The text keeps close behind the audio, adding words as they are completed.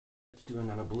do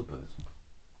another bloopers.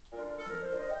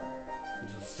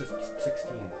 This is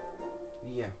 16.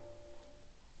 Yeah.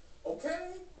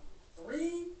 Okay.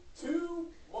 3, 2,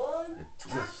 1.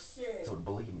 Yes. Action. So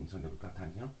believe me, so I'm gonna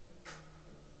time, you know?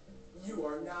 You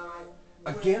are not.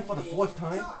 Again for the fourth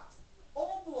time? Cut.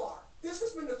 Omblar. This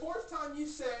has been the fourth time you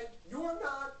said you're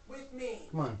not with me.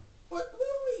 Come on. But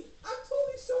Bluey, I've told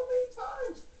you so many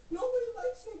times. Nobody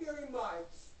likes me very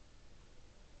much.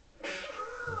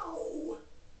 Ow!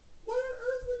 What on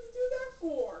earth would you do that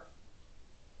for?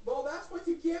 Well, that's what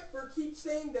you get for keep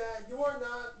saying that you are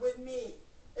not with me.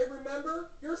 And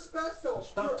remember, you're special.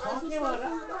 Stop talking about it.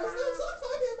 Stop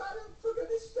talking about it, for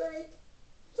goodness sake.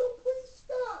 So please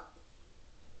stop.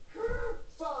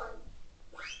 Fine.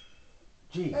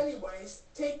 Jeez. Anyways,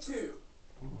 take 2.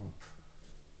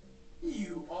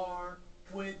 You are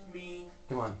with me.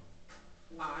 Come on.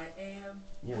 I am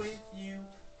Yes. with you.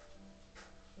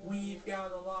 We've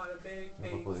got a lot of big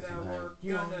things Probably that we're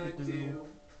sometime. gonna do.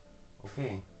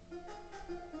 Okay.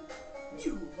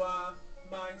 You are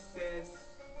my sis.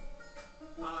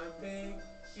 I'm big,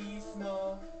 she's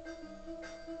small.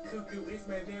 Cuckoo is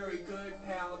my very good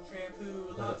pal. Tramp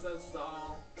who loves us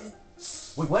all.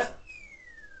 Wait, what?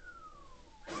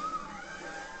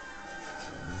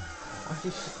 I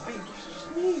just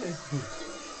sneezed.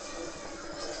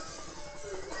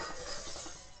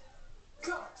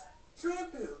 Cut!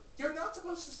 Trampu, you're not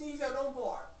supposed to sneeze at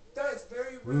Omblar. That is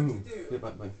very rude to do.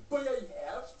 Goodbye. But I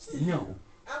have to. No.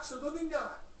 Absolutely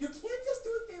not. You can't just do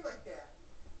a thing like that.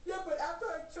 Yeah, but after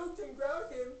I choked and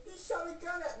ground him, he shot a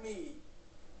gun at me.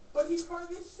 But he's part of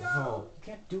this show. No, you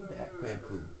can't do that,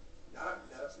 Grandpoo. Not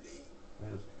lovely.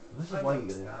 This is why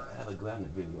you have a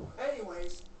grounded video.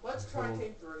 Anyways, let's try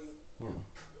take 3. Yeah.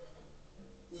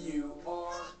 You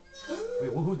are...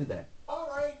 Wait, who did that?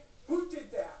 Alright, who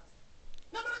did that?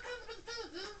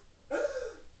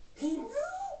 Pingu?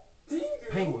 Pingu?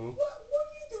 Penguin. What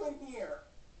are you doing here?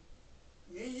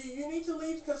 You need to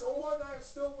leave because Omar and I are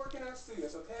still working on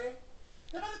studios, okay?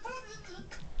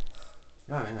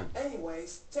 Alright,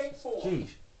 Anyways, take 4. Jeez.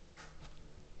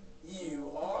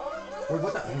 You are... Wait,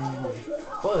 what the...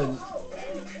 Bud.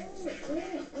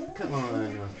 Come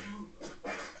on.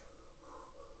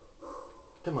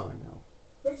 Come on now.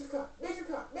 Major cut! Major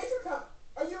cut! Major cut!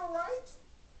 Are you alright?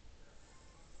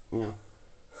 Yeah.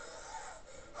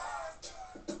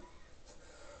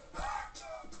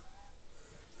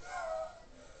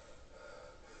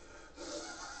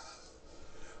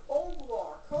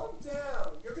 Omblar, calm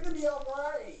down. You're gonna be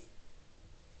alright.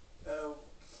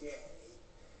 Okay.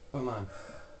 Come on.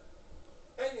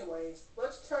 Anyways,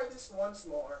 let's try this once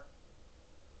more.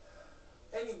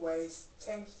 Anyways,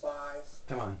 take 5.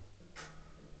 Come on.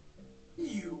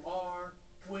 You are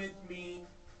with me.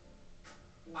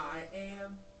 I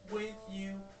am with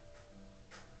you.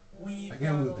 We've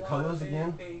Again, got with the a lot colors of big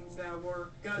again? things that we're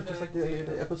gonna Just like do.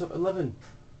 the episode 11.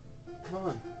 Come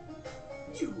on.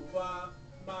 You are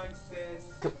my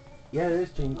sis. Yeah, it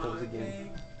is changing colors I'm again.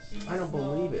 big, she's I don't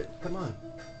small. believe it. Come on.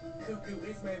 Cuckoo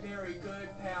is my very good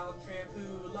pal. Tramp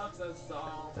who loves us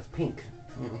all. That's pink.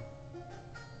 Yeah.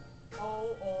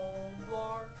 Oh,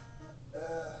 Omblar.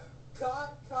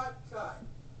 Cut.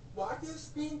 Why does the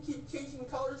screen keep changing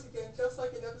colors again just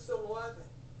like in episode 11?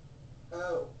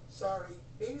 Oh, sorry.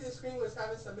 Maybe the screen was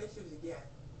having some issues again.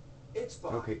 It's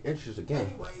fine. Okay, issues again.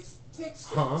 Anyways, take 6.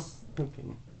 Huh? Okay.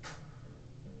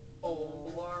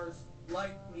 Omblars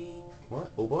like me.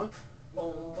 What? Oh boy?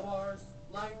 Omblars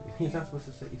like me. He's not supposed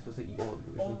to say, he's supposed to say oh.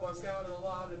 Ombar's got a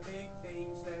lot of big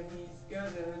things that he's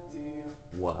gonna do.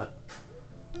 What?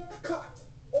 Cut!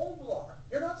 Omblar,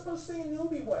 you're not supposed to sing in the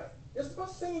newbie way. You're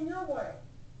supposed to sing in your way.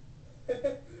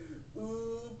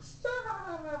 Oops.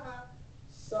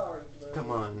 Sorry, Blue.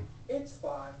 Come on. It's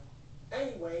fine.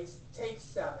 Anyways, take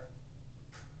 7.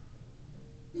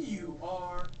 You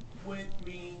are with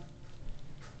me.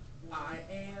 I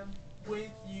am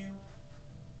with you.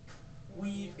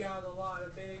 We've got a lot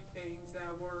of big things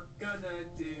that we're gonna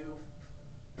do.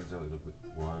 That's always a good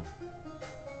one.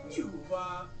 You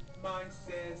are my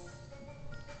sis.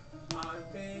 I'm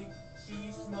big,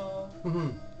 she's small.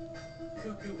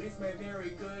 Cuckoo is my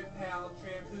very good pal.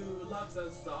 Tramp who loves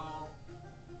us all.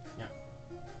 Yeah.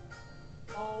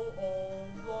 Oh,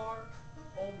 Omblar.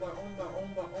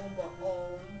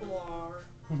 Omblar.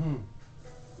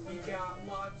 We got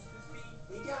lots to see.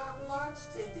 We got lots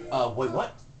to do. Wait,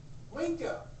 what?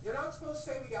 Winko, you're not supposed to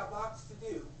say we got lots to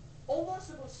do. Almost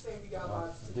supposed to say we got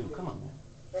lots to do. Come on, man.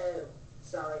 Oh,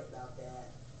 sorry about that.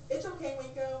 It's okay,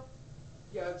 Winko.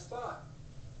 Yeah, it's fine.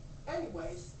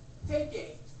 Anyways, take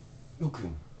 8.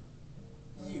 Okay.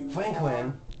 You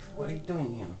Franklin, what are you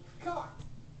doing here? God,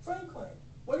 Franklin,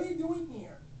 what are you doing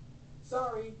here?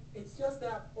 Sorry, it's just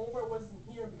that Omblar wasn't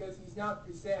here because he's not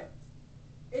present.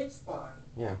 It's fine.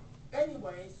 Yeah.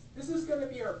 Anyways, this is gonna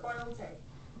be our final take.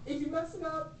 If you mess it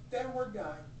up, then we're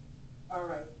done.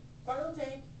 Alright, final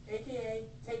take, aka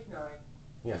take 9.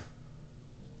 Yeah.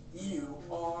 You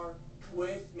are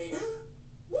with me.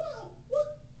 Whoa!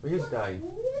 What? We just died.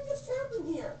 What just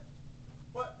happened here?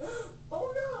 What?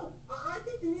 Oh no! I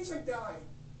think the music died.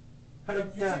 How did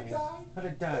it die? How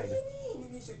did it die? What do you mean the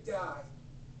music died?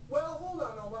 Well, hold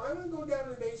on, Omar. I'm gonna go down to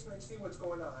the basement and see what's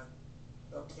going on.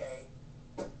 Okay.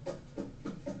 Okay.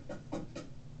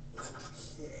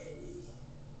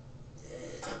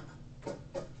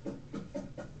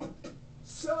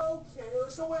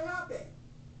 So what happened?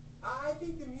 I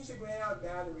think the music ran out of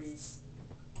batteries.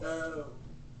 Oh,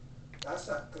 that's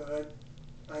not good.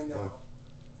 I know.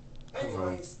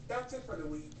 Anyways, that's it for the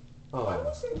week. Oh. Why don't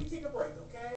we say we take a break, okay?